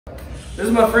This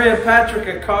is my friend Patrick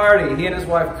Accardi. He and his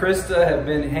wife Krista have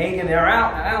been hanging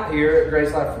out here at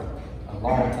Grace Life for a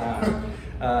long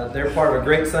time. They're part of a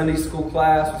great Sunday school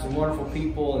class with some wonderful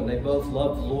people, and they both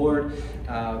love the Lord.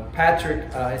 Patrick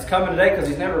is coming today because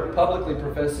he's never publicly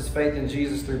professed his faith in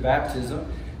Jesus through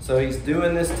baptism. So he's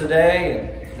doing this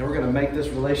today, and we're going to make this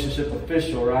relationship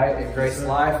official, right, at Grace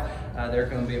Life. They're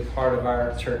going to be a part of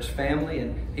our church family,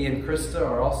 and he and Krista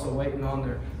are also waiting on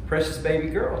their precious baby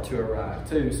girl to arrive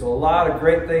too. So a lot of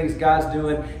great things God's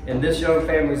doing in this young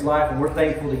family's life, and we're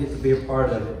thankful to get to be a part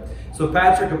of it. So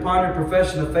Patrick, upon your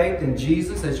profession of faith in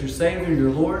Jesus as your Savior and your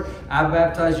Lord, I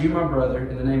baptize you, my brother,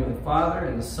 in the name of the Father,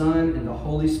 and the Son, and the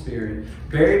Holy Spirit,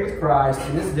 buried with Christ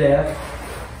in his death,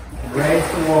 and raised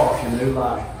to walk in new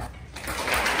life.